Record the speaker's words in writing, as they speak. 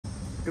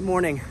Good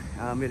morning.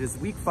 It is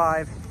week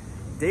 5,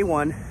 day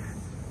 1.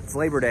 It's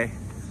Labor Day.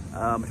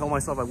 I told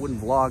myself I wouldn't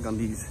vlog on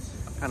these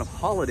kind of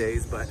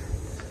holidays, but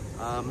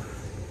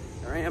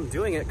here I am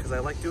doing it because I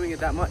like doing it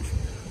that much.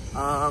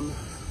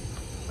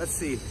 Let's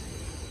see.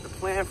 The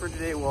plan for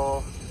today,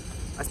 well,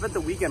 I spent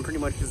the weekend pretty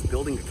much just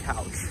building a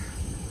couch.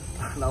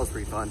 That was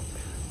pretty fun.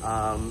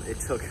 It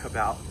took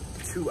about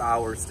 2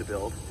 hours to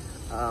build.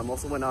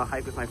 Also went on a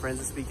hike with my friends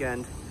this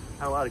weekend.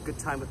 Had a lot of good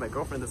time with my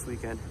girlfriend this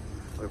weekend.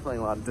 We were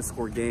playing a lot of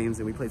Discord games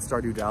and we played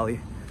Stardew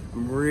Valley.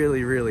 I'm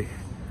really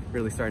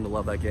starting to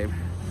love that game.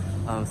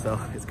 So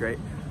it's great.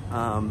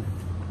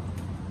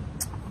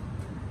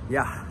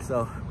 Yeah,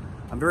 so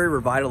I'm very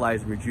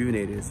revitalized and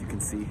rejuvenated, as you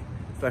can see,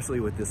 especially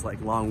with this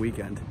like long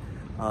weekend.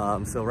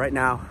 So right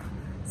now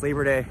it's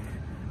Labor Day.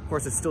 Of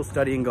course, it's still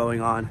studying going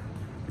on.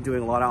 We're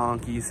doing a lot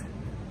of Ankis.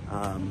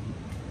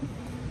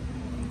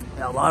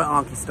 Yeah, a lot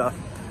of Anki stuff.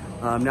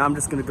 Now I'm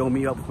just gonna go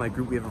meet up with my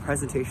group. We have a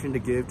presentation to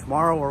give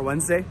tomorrow or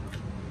Wednesday.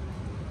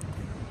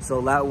 So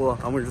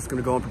we're just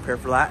gonna go and prepare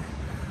for that.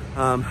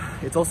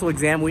 It's also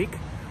exam week.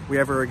 We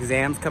have our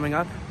exams coming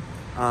up.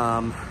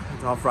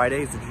 It's on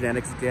Friday, it's a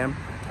genetics exam.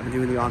 I've been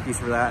doing the Ankis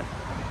for that.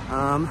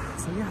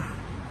 So yeah,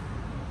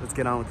 let's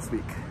get on with this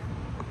week.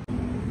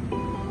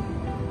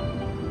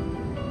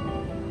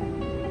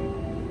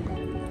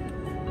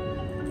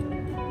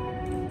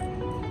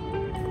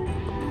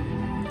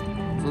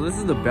 So this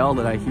is the bell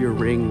that I hear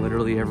ring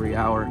literally every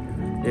hour.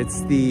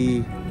 It's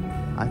the,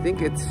 I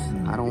think it's,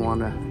 I don't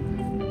wanna,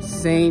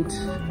 St.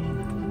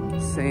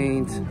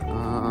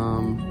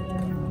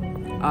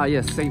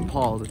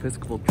 Paul's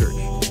Episcopal Church.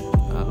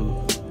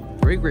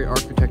 Very great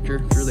architecture.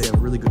 I'm sure they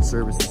have really good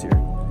services here.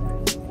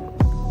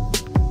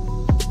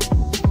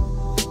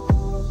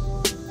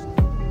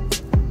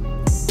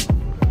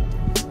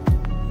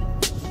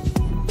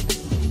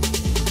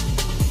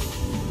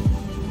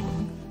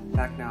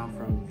 Back now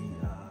from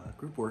the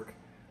group work.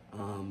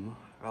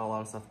 Got a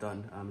lot of stuff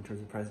done in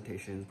terms of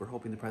presentations. We're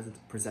hoping to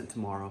present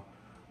tomorrow.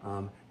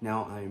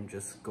 Now I'm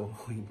just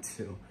going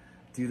to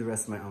do the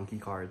rest of my Anki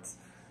cards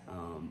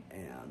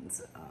and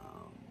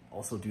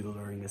also do the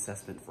learning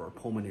assessment for our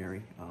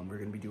pulmonary. We're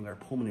going to be doing our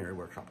pulmonary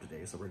workshop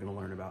today, so we're going to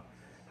learn about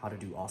how to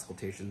do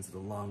auscultations of the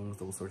lungs,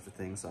 those sorts of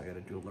things. So I got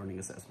to do a learning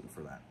assessment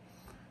for that.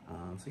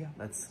 So yeah,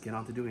 let's get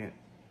on to doing it.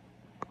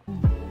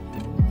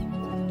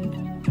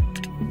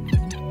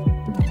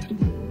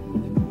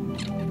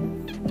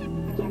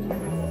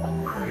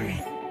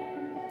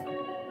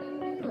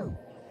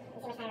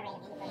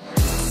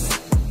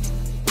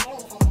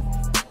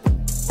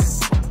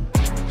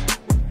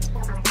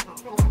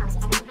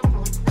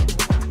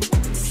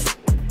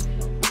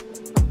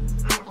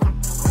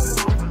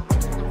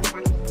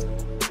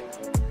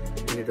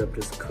 Up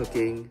just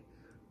cooking,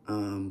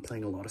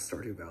 playing a lot of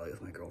Stardew Valley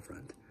with my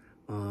girlfriend,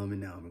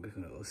 and now I'm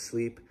gonna go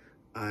sleep.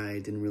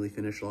 I didn't really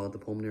finish a lot of the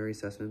pulmonary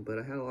assessment, but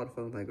I had a lot of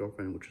fun with my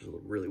girlfriend, which was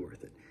really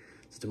worth it.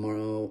 So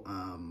tomorrow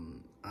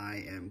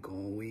I am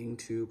going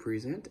to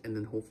present and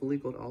then hopefully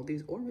go to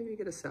Aldi's or maybe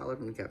get a salad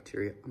from the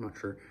cafeteria, I'm not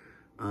sure.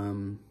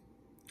 And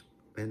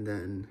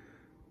then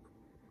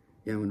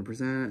yeah, I'm gonna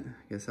present,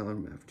 get a salad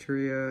from the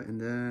cafeteria,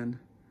 and then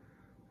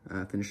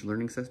finish the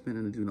learning assessment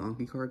and then do the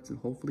Anki cards and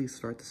hopefully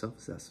start the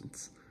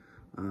self-assessments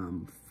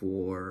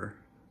for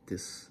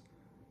this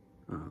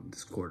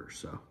this quarter.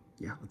 So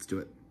yeah, let's do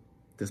it.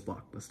 This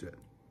block, let's do it.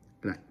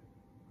 Good night.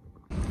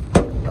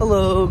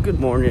 Hello, good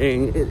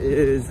morning. It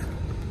is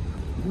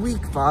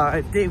week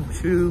 5, day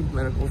 2,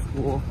 medical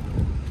school.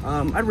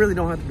 I really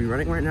don't have to be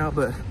running right now,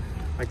 but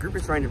my group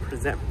is trying to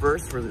present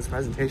first for this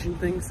presentation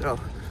thing, so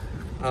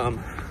I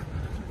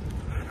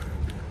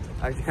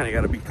actually kind of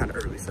got to be kind of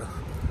early, so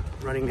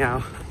running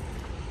now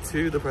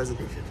to the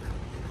presentation.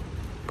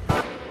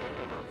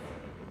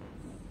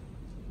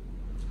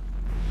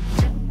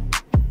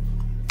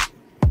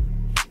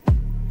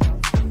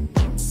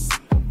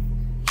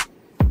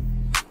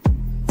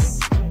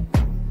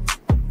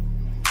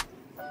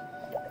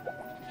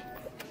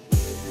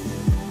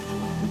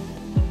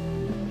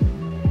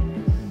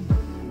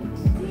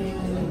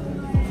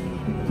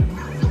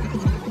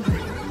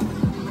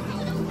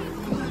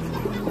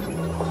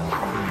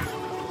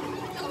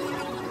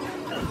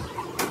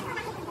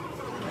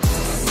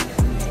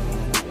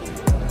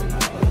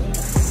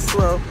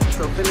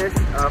 So finished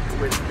up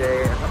with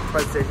today. I thought the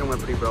presentation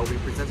went pretty well. We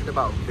presented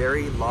about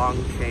very long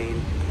chain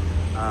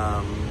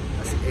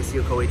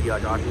acetylCoA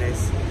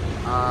dehydrogenase.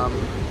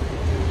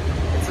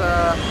 It's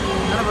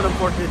kind of an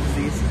unfortunate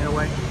disease in a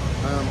way.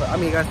 But I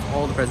mean, guys,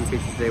 all the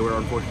presentations today were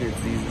unfortunate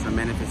diseases or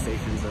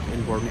manifestations of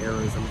inborn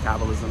errors in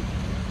metabolism.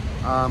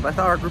 But I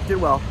thought our group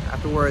did well.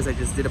 Afterwards, I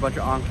just did a bunch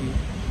of Anki.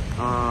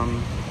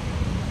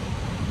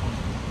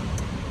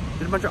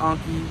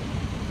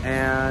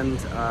 And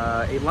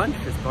ate lunch,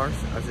 of course,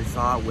 as I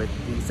saw, with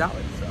the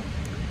salad. So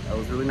that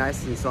was really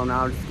nice. And so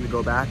now I'm just gonna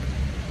go back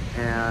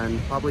and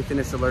probably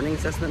finish the learning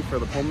assessment for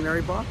the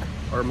pulmonary block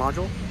or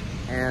module,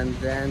 and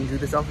then do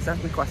the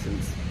self-assessment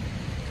questions.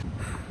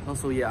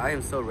 Also, yeah, I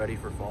am so ready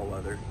for fall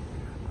weather,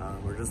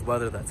 or just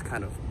weather that's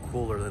kind of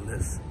cooler than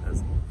this,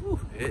 as whew,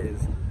 it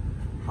is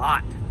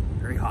hot,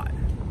 very hot.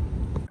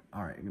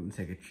 I'm gonna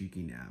take a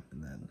cheeky nap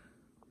and then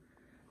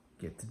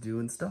get to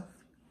doing stuff.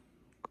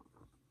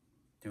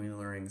 Doing the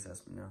learning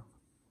assessment now.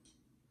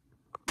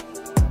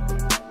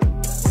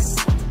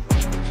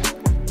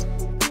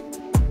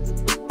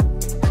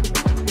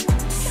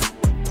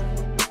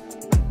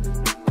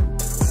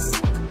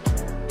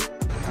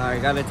 I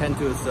gotta attend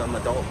to some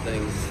adult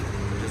things.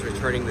 Just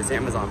returning this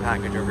Amazon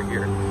package over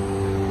here.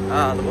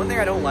 The one thing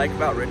I don't like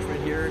about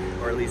Richmond here,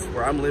 or at least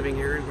where I'm living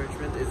here in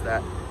Richmond, is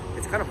that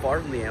it's kind of far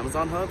from the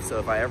Amazon hub. So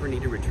if I ever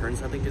need to return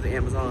something to the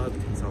Amazon hub,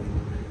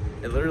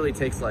 it literally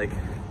takes like,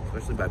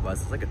 especially by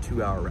bus, it's like a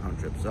 2-hour round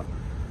trip. So,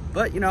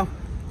 but you know,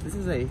 this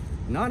is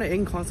not an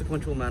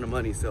inconsequential amount of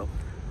money, so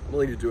I'm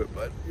willing to do it.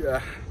 But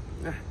yeah,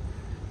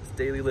 it's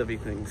daily living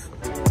things.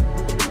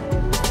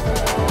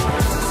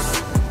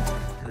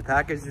 The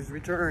package is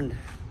returned.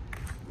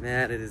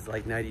 Man, it is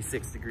like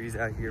 96 degrees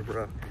out here,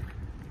 bro.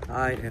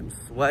 I am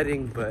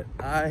sweating, but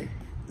I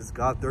just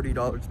got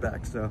 $30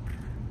 back, so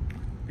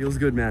feels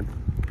good, man.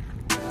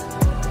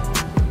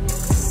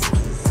 This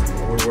is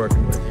what we're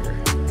working with here.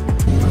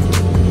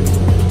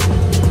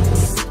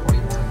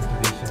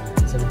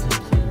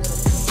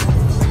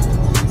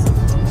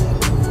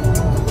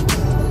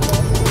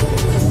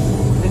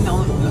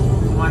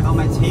 On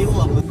my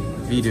table,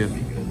 Vidu,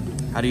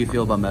 how do you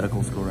feel about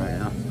medical school right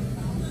now?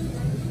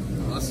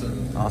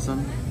 Awesome.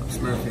 Awesome? I'm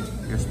smurfing.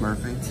 You're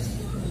smurfing?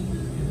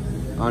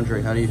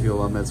 Andre, how do you feel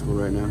about med school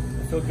right now?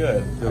 I feel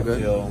good. Feel good?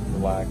 I feel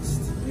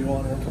relaxed,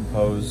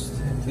 composed,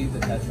 Complete the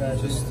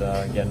tetra. just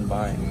getting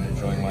by and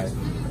enjoying life.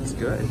 That's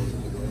good.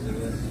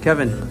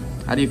 Kevin,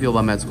 how do you feel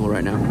about med school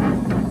right now?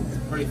 It's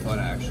pretty fun,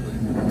 actually.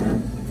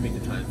 Make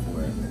the time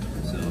for it.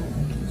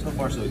 So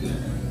far, so good.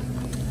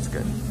 That's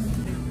good.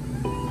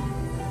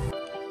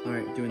 All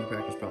right, doing the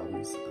practice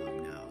problems.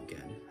 Now,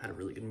 again, had a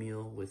really good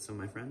meal with some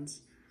of my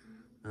friends.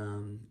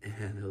 And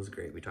it was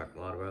great. We talked a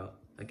lot about,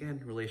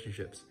 again,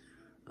 relationships.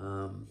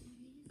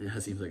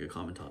 It seems like a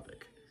common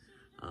topic.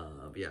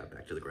 But yeah,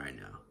 back to the grind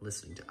now.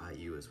 Listening to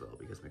IU as well,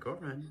 because my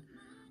girlfriend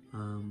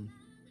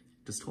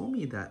just told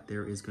me that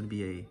there is going to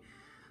be a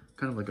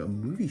kind of like a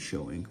movie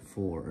showing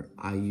for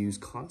IU's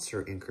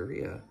concert in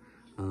Korea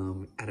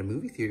at a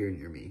movie theater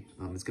near me.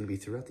 It's going to be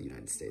throughout the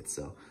United States,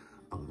 so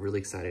I'm really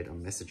excited.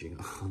 I'm messaging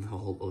on the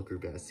whole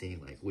group guys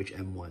saying like which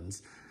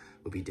M1s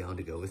would be down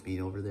to go with me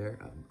over there.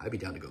 I'd be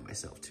down to go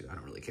myself too. I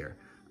don't really care.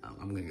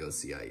 I'm going to go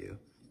see IU.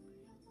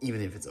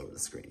 Even if it's over the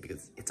screen,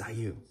 because it's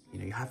IU, you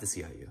know, you have to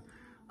see IU.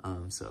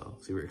 So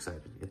we're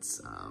excited.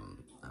 It's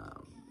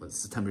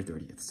September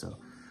 30th, so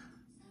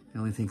the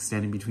only thing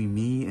standing between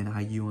me and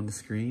IU on the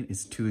screen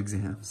is 2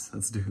 exams.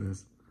 Let's do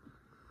this.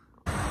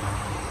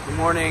 Good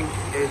morning.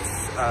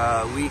 It's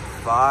week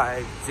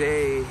 5,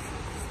 day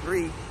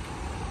 3,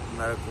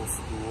 medical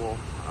school.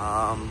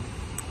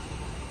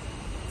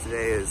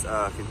 Today is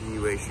a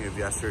continuation of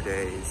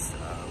yesterday's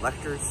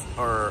lectures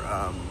or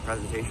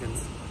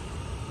presentations.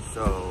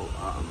 So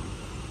I'm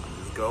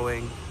just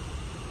going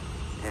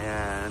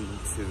and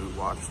to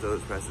watch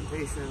those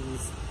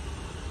presentations.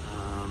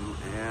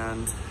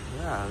 And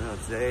yeah, no,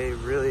 today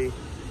really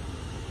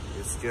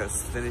is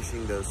just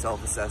finishing those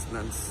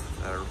self-assessments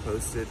that are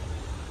posted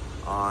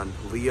on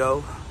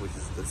Leo, which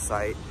is the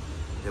site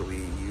that we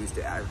use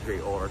to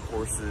aggregate all our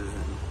courses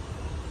and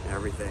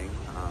everything.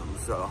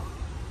 So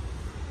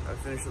I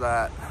finished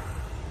that,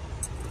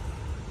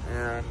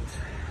 and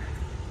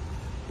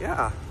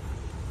yeah.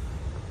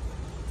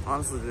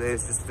 Honestly, today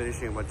is just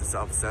finishing a bunch of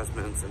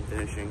self-assessments and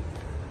finishing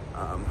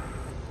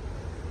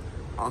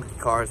Anki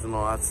cards and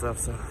all that stuff,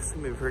 so it's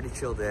gonna be a pretty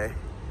chill day.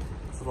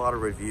 It's a lot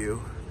of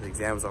review. The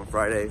exam's on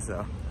Friday,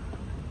 so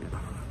you know,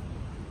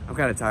 I'm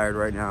kind of tired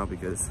right now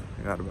because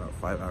I got about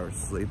 5 hours of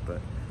sleep,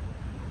 but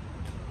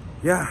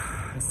yeah,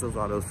 I still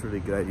thought it was a pretty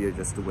good idea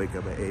just to wake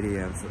up at 8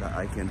 a.m. so that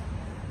I can,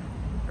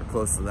 or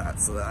close to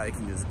that, so that I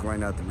can just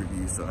grind out the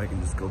reviews so I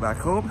can just go back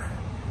home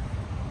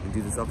and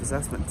do the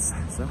self-assessments.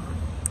 So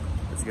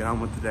let's get on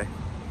with the day.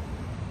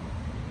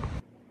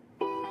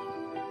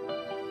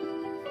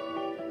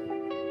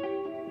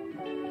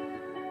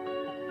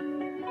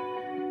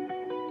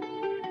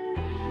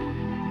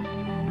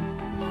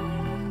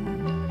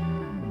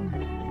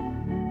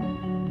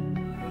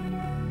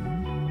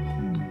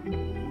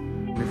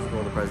 Finished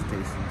all the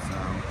presentations,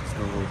 just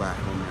gonna go back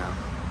home now.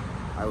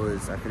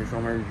 I finished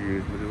all my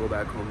reviews. We're gonna go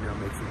back home now,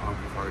 make some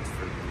Anki cards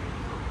for the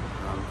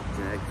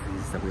genetic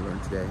trees that we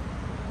learned today,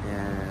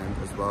 and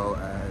as well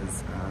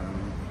as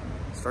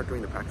start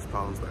doing the practice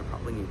problems, but I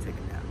probably need to take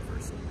a nap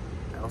first.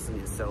 I also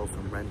need to settle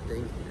some rent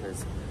thing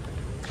because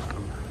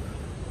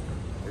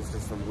there's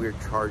just some weird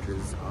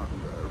charges on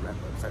the rent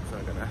website, so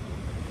I'm gonna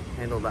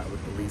handle that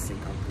with the leasing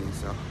company,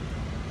 so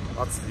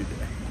lots to do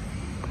today.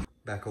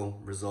 Back home,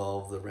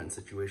 resolve the rent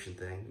situation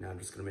thing. Now I'm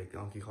just gonna make the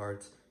Anki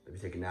cards, maybe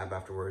take a nap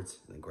afterwards,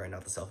 and then grind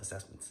out the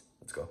self-assessments.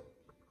 Let's go.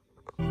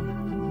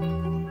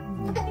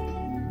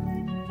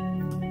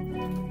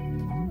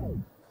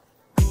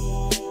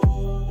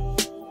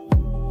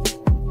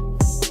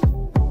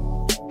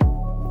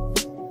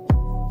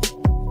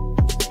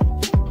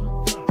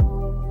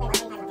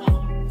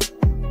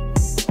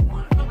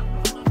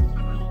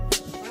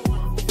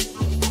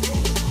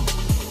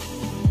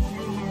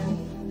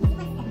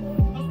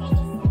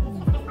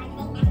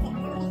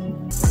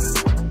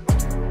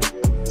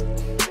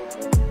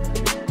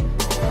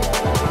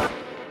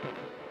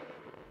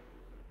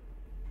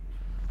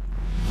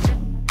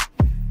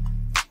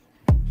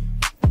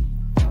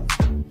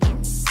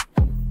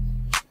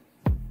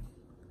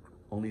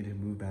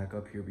 back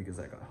up here because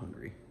I got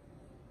hungry.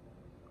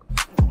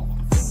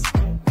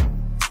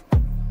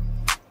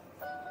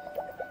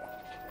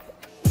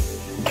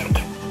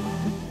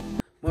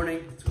 Morning,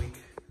 it's week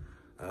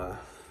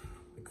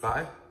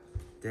 5,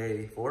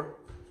 day 4,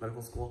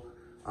 medical school.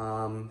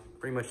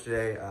 Pretty much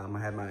today, I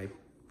had my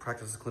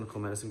practice as clinical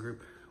medicine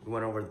group. We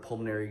went over the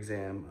pulmonary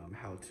exam,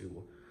 how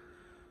to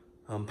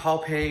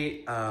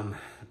palpate,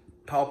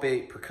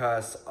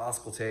 percuss,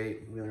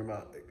 auscultate. We learned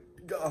about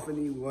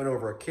gophony. We went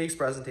over a case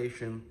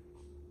presentation,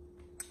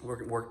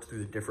 worked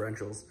through the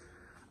differentials.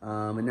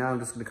 And now I'm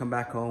just gonna come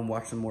back home,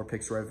 watch some more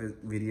picture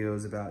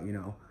videos about, you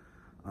know,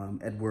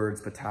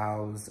 Edwards,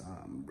 Patau's,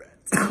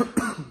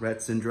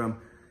 Rett syndrome,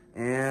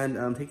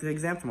 and take the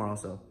exam tomorrow.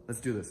 So let's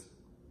do this.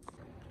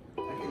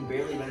 I can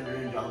barely render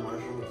in John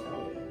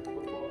Marshall.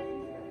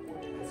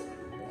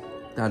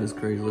 That is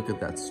crazy. Look at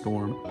that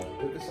storm.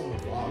 Put this on the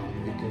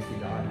vlog in case we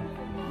die.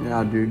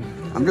 Yeah, dude.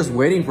 I'm just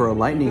waiting for a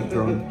lightning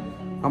thrown.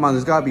 Come on,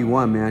 there's gotta be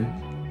one,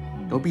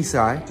 man. Don't be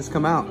shy. Just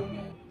come out.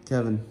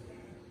 Kevin.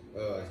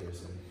 Oh, I see what you're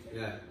saying.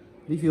 Yeah. How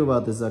do you feel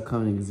about this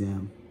upcoming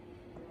exam?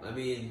 I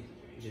mean,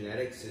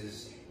 genetics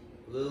is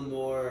a little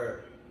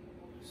more,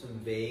 some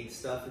vague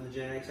stuff in the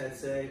genetics, I'd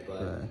say,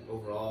 but right.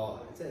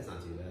 Overall, I'd say it's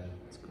not too bad.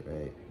 It's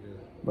great. Yeah.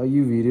 What about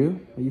you, Vidu?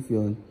 How you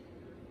feeling?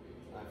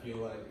 I feel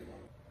like...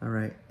 All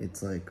right,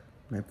 it's like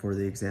right before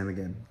the exam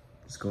again.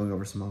 Just going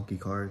over some hockey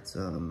cards.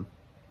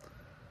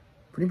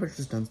 Pretty much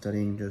just done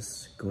studying,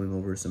 just going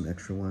over some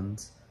extra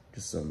ones.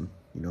 Just some,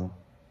 you know,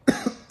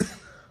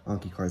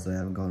 hockey cards that I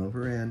haven't gone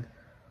over, and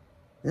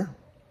yeah,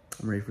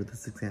 I'm ready for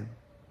this exam.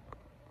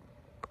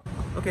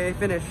 Okay,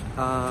 finished.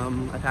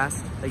 I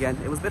passed again.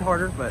 It was a bit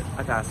harder, but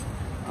I passed.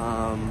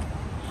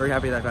 Very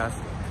happy that I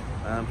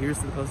passed. Here's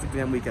to the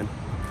post-exam weekend.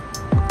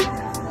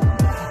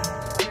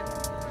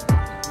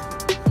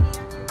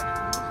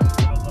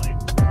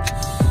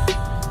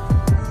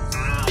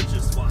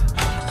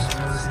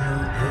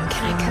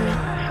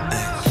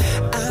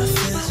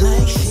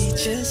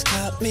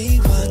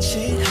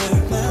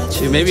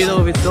 Dude, maybe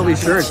they'll still be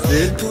shirts,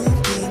 dude.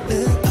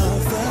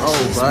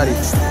 Oh, buddy.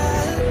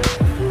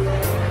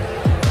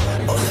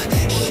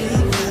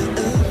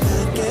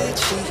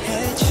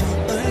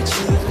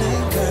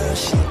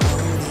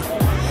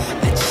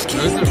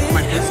 Those are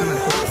my first time.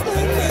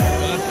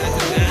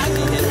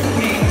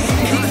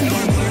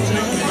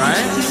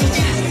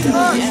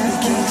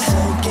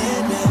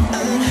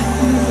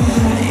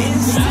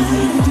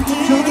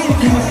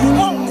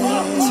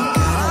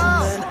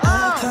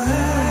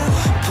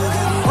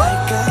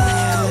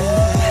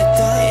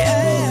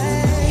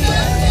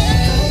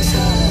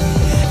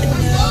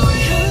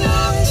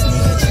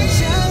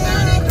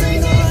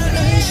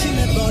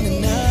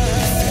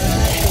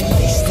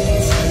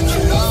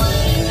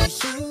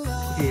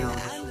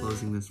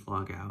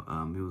 Vlog out.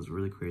 It was a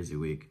really crazy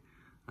week,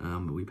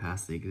 but we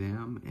passed the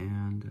exam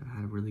and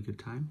had a really good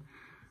time.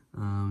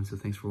 So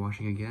thanks for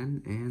watching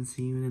again, and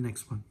see you in the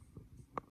next one.